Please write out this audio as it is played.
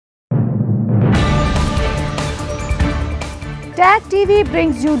Tag TV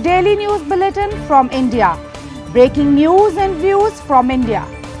brings you daily news bulletin from India. Breaking news and views from India.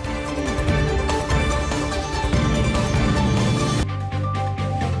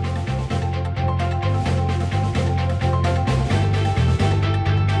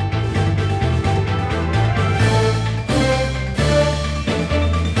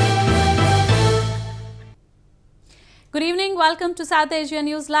 Good evening, welcome to South Asia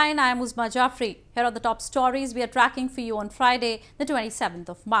Newsline. I am Uzma Jaffrey. Here are the top stories we are tracking for you on Friday, the 27th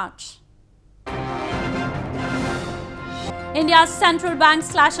of March. India's central bank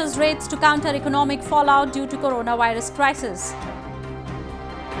slashes rates to counter economic fallout due to coronavirus crisis.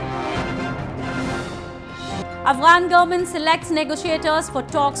 Afghan government selects negotiators for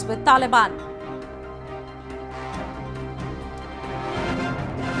talks with Taliban.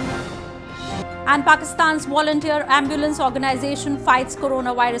 And Pakistan's volunteer ambulance organization fights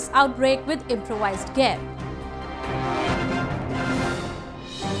coronavirus outbreak with improvised gear.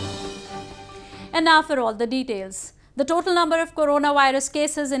 And now for all the details. The total number of coronavirus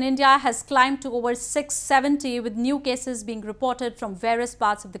cases in India has climbed to over 670, with new cases being reported from various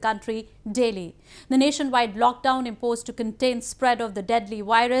parts of the country daily. The nationwide lockdown imposed to contain spread of the deadly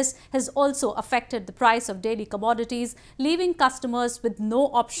virus has also affected the price of daily commodities, leaving customers with no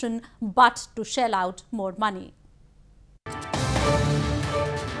option but to shell out more money.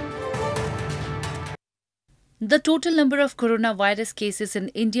 The total number of coronavirus cases in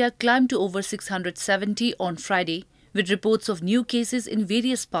India climbed to over 670 on Friday, with reports of new cases in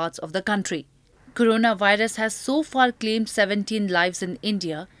various parts of the country. Coronavirus has so far claimed 17 lives in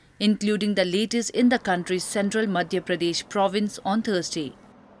India, including the latest in the country's central Madhya Pradesh province on Thursday.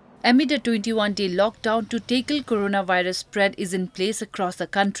 Amid a 21-day lockdown to tackle coronavirus spread is in place across the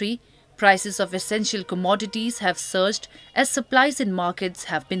country, prices of essential commodities have surged as supplies in markets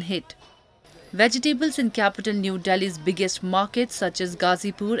have been hit. Vegetables in capital New Delhi's biggest markets such as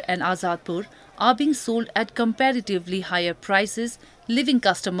Ghazipur and Azadpur are being sold at comparatively higher prices, leaving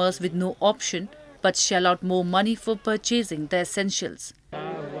customers with no option but shell out more money for purchasing the essentials.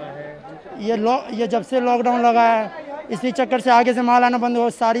 ये जब से lockdown लगा है, इसी चक्कर से आगे से माल आना बंद हो,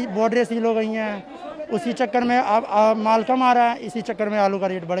 सारी बॉर्डरें सील हो गई हैं। उसी चक्कर में अब माल कम आ रहा है, इसी चक्कर में आलू का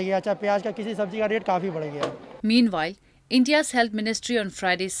रेट बढ़ गया, चाहे प्याज का, किसी सब्जी का रेट काफी बढ़ गया। Meanwhile, India's Health Ministry on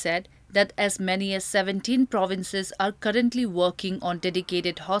Friday said that as many as 17 provinces are currently working on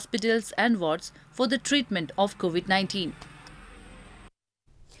dedicated hospitals and wards for the treatment of COVID-19.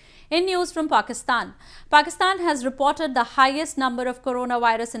 In news from Pakistan, Pakistan has reported the highest number of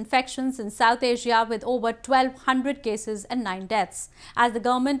coronavirus infections in South Asia with over 1,200 cases and 9 deaths. As the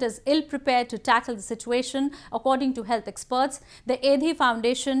government is ill-prepared to tackle the situation, according to health experts, the Edhi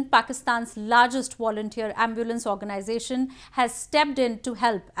Foundation, Pakistan's largest volunteer ambulance organization, has stepped in to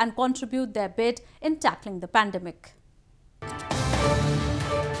help and contribute their bit in tackling the pandemic.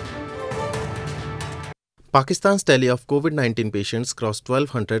 Pakistan's tally of COVID-19 patients crossed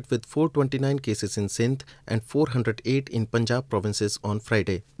 1,200 with 429 cases in Sindh and 408 in Punjab provinces on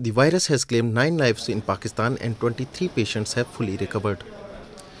Friday. The virus has claimed 9 lives in Pakistan and 23 patients have fully recovered.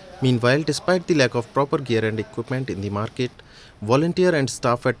 Meanwhile, despite the lack of proper gear and equipment in the market, volunteer and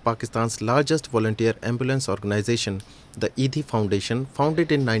staff at Pakistan's largest volunteer ambulance organization, the Edhi Foundation,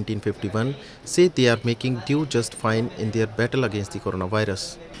 founded in 1951, say they are making do just fine in their battle against the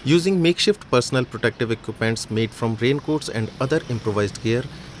coronavirus. Using makeshift personal protective equipments made from raincoats and other improvised gear,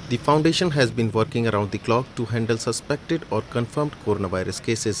 the foundation has been working around the clock to handle suspected or confirmed coronavirus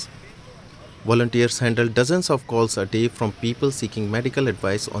cases. Volunteers handle dozens of calls a day from people seeking medical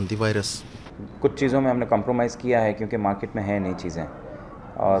advice on the virus. कुछ चीज़ों में हमने compromise किया है क्योंकि market में है नहीं चीज़ें,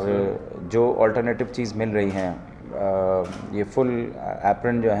 और जो अल्टरनेटिव चीज़ मिल रही हैं, ये फुल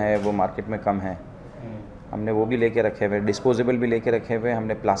एप्रन जो है वो मार्केट में कम है, हमने वो भी लेके रखे हुए, डिस्पोजेबल भी लेके रखे हुए,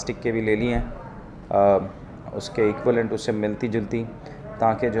 हमने प्लास्टिक के भी ले लिए हैं, उसके इक्वलेंट उससे मिलती जुलती,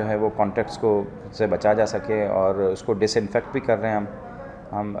 ताकि जो है वो कॉन्टैक्ट्स को से बचा जा सके, और उसको डिसइंफेक्ट भी कर रहे हैं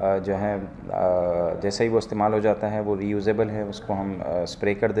हम जो है जैसे ही वो इस्तेमाल हो जाता है वो रीयूजेबल है, उसको हम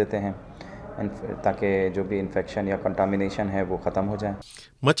स्प्रे कर देते हैं ताकि जो भी इन्फेक्शन या कंटामिनेशन है वो ख़त्म हो जाए.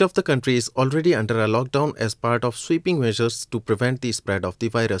 Much of the country is already under a lockdown as part of sweeping measures to prevent the spread of the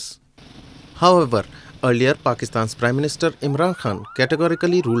virus. However, earlier Pakistan's Prime Minister Imran Khan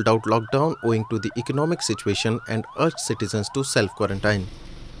categorically ruled out lockdown owing to the economic situation and urged citizens to self-quarantine.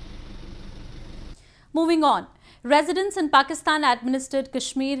 Moving on. Residents in Pakistan-administered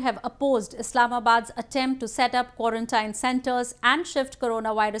Kashmir have opposed Islamabad's attempt to set up quarantine centers and shift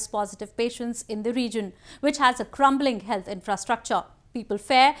coronavirus-positive patients in the region, which has a crumbling health infrastructure. People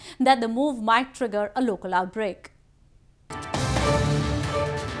fear that the move might trigger a local outbreak.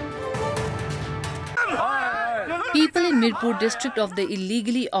 People in Mirpur district of the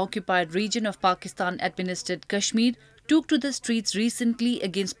illegally occupied region of Pakistan-administered Kashmir took to the streets recently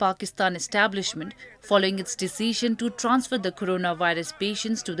against Pakistan establishment following its decision to transfer the coronavirus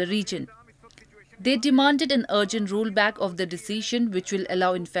patients to the region. They demanded an urgent rollback of the decision which will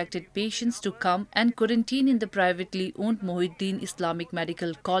allow infected patients to come and quarantine in the privately owned Mohideen Islamic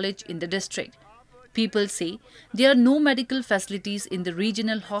Medical College in the district. People say there are no medical facilities in the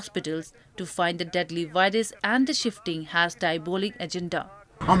regional hospitals to find the deadly virus and the shifting has diabolic agenda.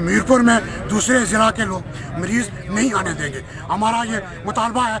 हम मीरपुर में दूसरे जिला के लोग मरीज नहीं आने देंगे। हमारा ये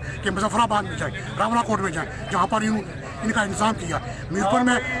मुतालबा है कि मुजफ्फराबाद में जाए, रावलाकोट में जाए, जहाँ पर इनका इंतजाम किया। मीरपुर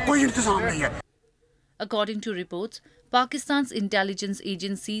में कोई इंतजाम नहीं है। According to reports, Pakistan's intelligence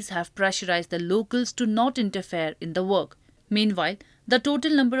agencies have pressurized the locals to not interfere in the work. Meanwhile, the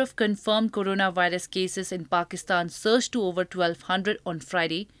total number of confirmed coronavirus cases in Pakistan surged to over 1,200 on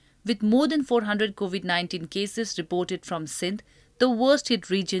Friday, with more than 400 COVID-19 cases reported from Sindh, the worst-hit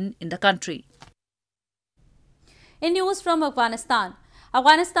region in the country. In news from Afghanistan,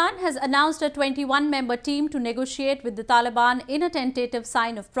 Afghanistan has announced a 21-member team to negotiate with the Taliban in a tentative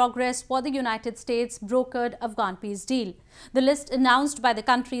sign of progress for the United States brokered Afghan peace deal. The list announced by the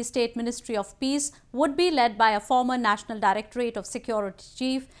country's State Ministry of Peace would be led by a former National Directorate of Security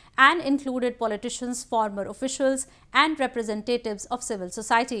chief and included politicians, former officials and representatives of civil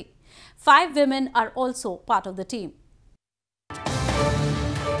society. 5 women are also part of the team.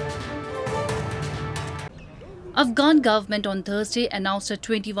 Afghan government on Thursday announced a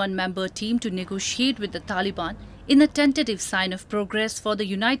 21-member team to negotiate with the Taliban in a tentative sign of progress for the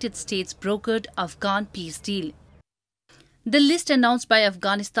United States brokered Afghan peace deal. The list announced by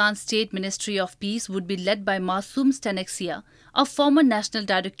Afghanistan's State Ministry of Peace would be led by Masoom Stanexia, a former National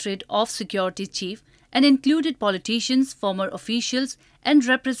Directorate of Security chief, and included politicians, former officials and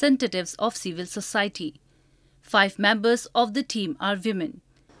representatives of civil society. 5 members of the team are women.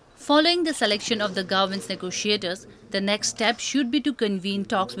 Following the selection of the government's negotiators, the next step should be to convene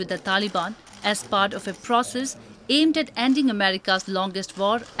talks with the Taliban as part of a process aimed at ending America's longest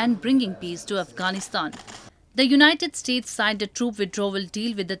war and bringing peace to Afghanistan. The United States signed a troop withdrawal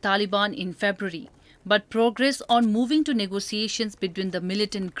deal with the Taliban in February, but progress on moving to negotiations between the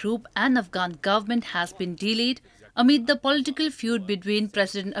militant group and Afghan government has been delayed amid the political feud between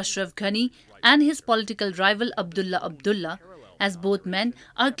President Ashraf Ghani and his political rival Abdullah, as both men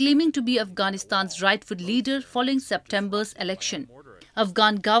are claiming to be Afghanistan's rightful leader following September's election.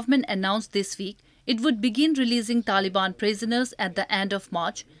 Afghan government announced this week it would begin releasing Taliban prisoners at the end of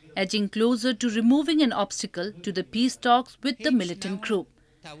March, edging closer to removing an obstacle to the peace talks with the militant group.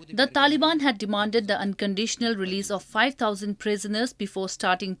 The Taliban had demanded the unconditional release of 5,000 prisoners before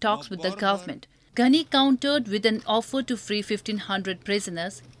starting talks with the government. Ghani countered with an offer to free 1,500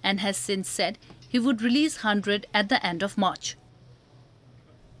 prisoners and has since said he would release 100 at the end of March.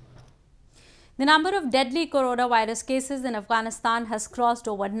 The number of deadly coronavirus cases in Afghanistan has crossed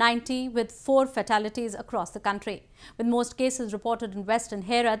over 90, with 4 fatalities across the country. With most cases reported in western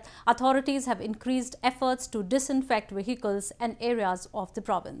Herat, authorities have increased efforts to disinfect vehicles and areas of the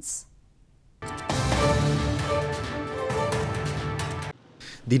province.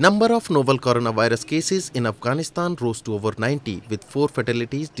 The number of novel coronavirus cases in Afghanistan rose to over 90, with 4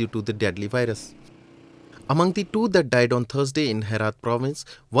 fatalities due to the deadly virus. Among the 2 that died on Thursday in Herat province,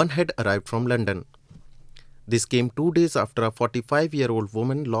 1 had arrived from London. This came 2 days after a 45-year-old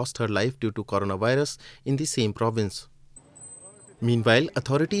woman lost her life due to coronavirus in the same province. Meanwhile,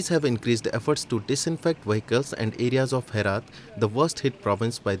 authorities have increased efforts to disinfect vehicles and areas of Herat, the worst-hit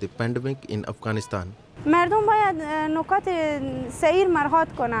province by the pandemic in Afghanistan. مردم باید نکات سیر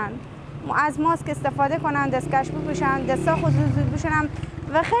مراعات کنند، از ماسک استفاده کنند، دستکش بپوشند، دستا خصوصی بپوشند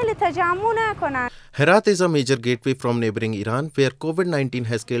و خیلی تجمع نکنند. Herat is a major gateway from neighboring Iran where COVID-19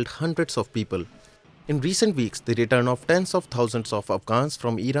 has killed hundreds of people. In recent weeks, the return of tens of thousands of Afghans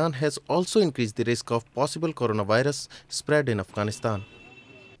from Iran has also increased the risk of possible coronavirus spread in Afghanistan.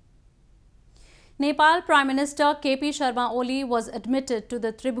 Nepal Prime Minister KP Sharma Oli was admitted to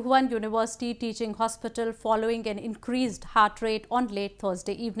the Tribhuvan University Teaching Hospital following an increased heart rate on late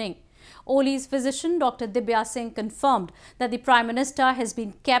Thursday evening. Oli's physician, Dr. Dibya Singh, confirmed that the Prime Minister has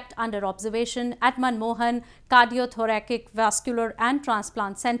been kept under observation at Manmohan Cardiothoracic Vascular and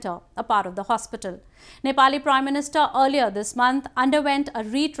Transplant Center, a part of the hospital. Nepali Prime Minister earlier this month underwent a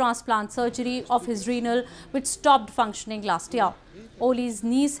retransplant surgery of his renal, which stopped functioning last year. Oli's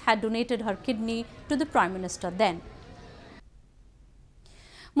niece had donated her kidney to the Prime Minister then.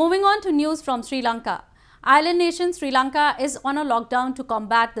 Moving on to news from Sri Lanka. Island nation Sri Lanka is on a lockdown to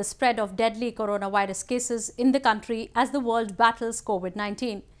combat the spread of deadly coronavirus cases in the country as the world battles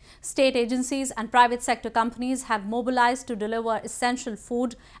COVID-19. State agencies and private sector companies have mobilized to deliver essential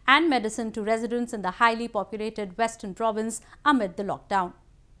food and medicine to residents in the highly populated Western province amid the lockdown.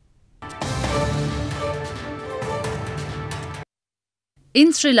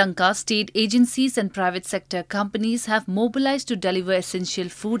 In Sri Lanka, state agencies and private sector companies have mobilized to deliver essential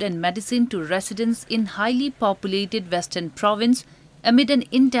food and medicine to residents in highly populated Western province amid an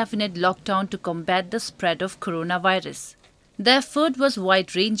indefinite lockdown to combat the spread of coronavirus. The effort was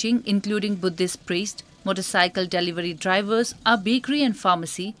wide-ranging, including Buddhist priests, motorcycle delivery drivers, a bakery and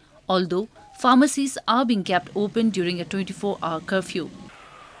pharmacy, although pharmacies are being kept open during a 24-hour curfew.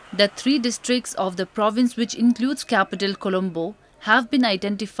 The 3 districts of the province, which includes capital Colombo, have been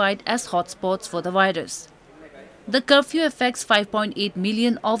identified as hotspots for the virus. The curfew affects 5.8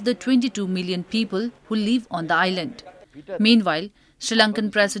 million of the 22 million people who live on the island. Meanwhile, Sri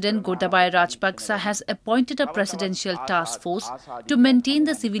Lankan President Gotabaya Rajapaksa has appointed a presidential task force to maintain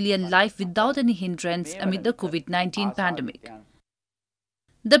the civilian life without any hindrance amid the COVID-19 pandemic.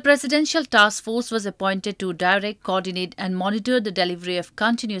 The presidential task force was appointed to direct, coordinate and monitor the delivery of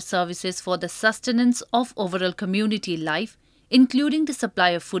continuous services for the sustenance of overall community life, including the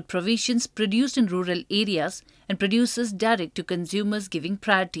supply of food provisions produced in rural areas and producers direct to consumers giving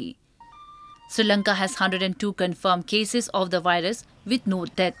priority. Sri Lanka has 102 confirmed cases of the virus with no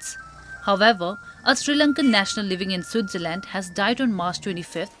deaths. However, a Sri Lankan national living in Switzerland has died on March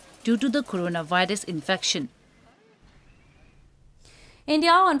 25th due to the coronavirus infection.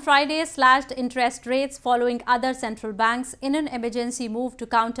 India on Friday slashed interest rates following other central banks in an emergency move to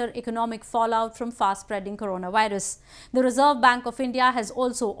counter economic fallout from fast-spreading coronavirus. The Reserve Bank of India has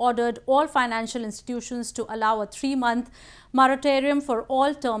also ordered all financial institutions to allow a 3-month moratorium for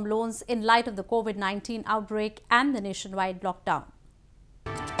all term loans in light of the COVID-19 outbreak and the nationwide lockdown.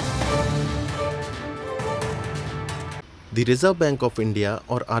 The Reserve Bank of India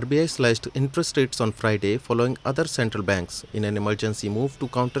or RBI slashed interest rates on Friday following other central banks in an emergency move to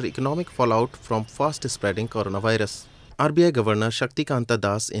counter economic fallout from fast-spreading coronavirus. RBI Governor Shaktikanta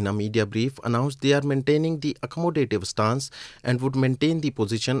Das in a media brief announced they are maintaining the accommodative stance and would maintain the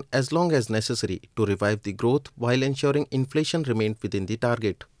position as long as necessary to revive the growth while ensuring inflation remained within the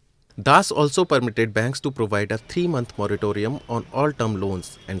target. Das also permitted banks to provide a 3-month moratorium on all term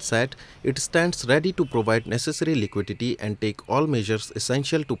loans and said it stands ready to provide necessary liquidity and take all measures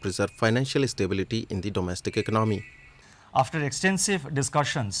essential to preserve financial stability in the domestic economy. After extensive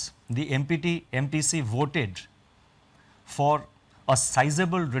discussions, the MPC voted for a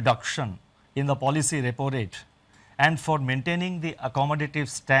sizable reduction in the policy repo rate and for maintaining the accommodative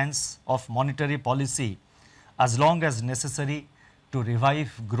stance of monetary policy as long as necessary to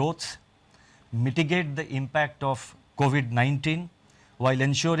revive growth, mitigate the impact of COVID-19 while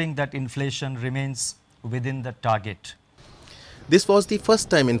ensuring that inflation remains within the target. This was the first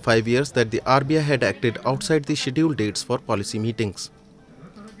time in 5 years that the RBI had acted outside the scheduled dates for policy meetings.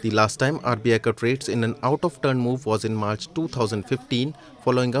 The last time RBI cut rates in an out-of-turn move was in March 2015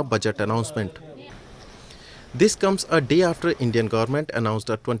 following a budget announcement. This comes a day after Indian government announced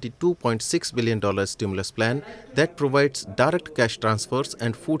a $22.6 billion stimulus plan that provides direct cash transfers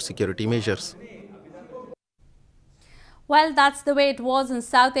and food security measures. Well, that's the way it was in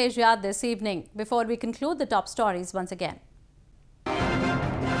South Asia this evening. Before we conclude, the top stories once again.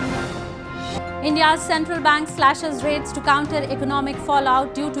 India's central bank slashes rates to counter economic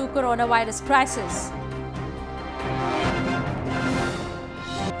fallout due to coronavirus crisis.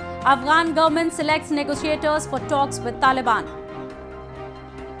 Afghan government selects negotiators for talks with Taliban.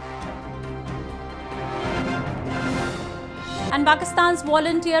 And Pakistan's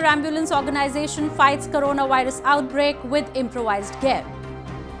volunteer ambulance organization fights coronavirus outbreak with improvised gear.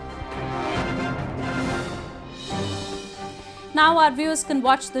 Now our viewers can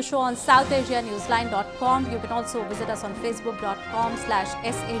watch the show on SouthAsiaNewsline.com. You can also visit us on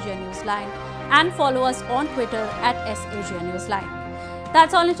Facebook.com/SAsiaNewsline and follow us on Twitter @SAsiaNewsline.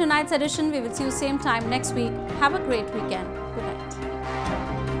 That's all in tonight's edition. We will see you same time next week. Have a great weekend.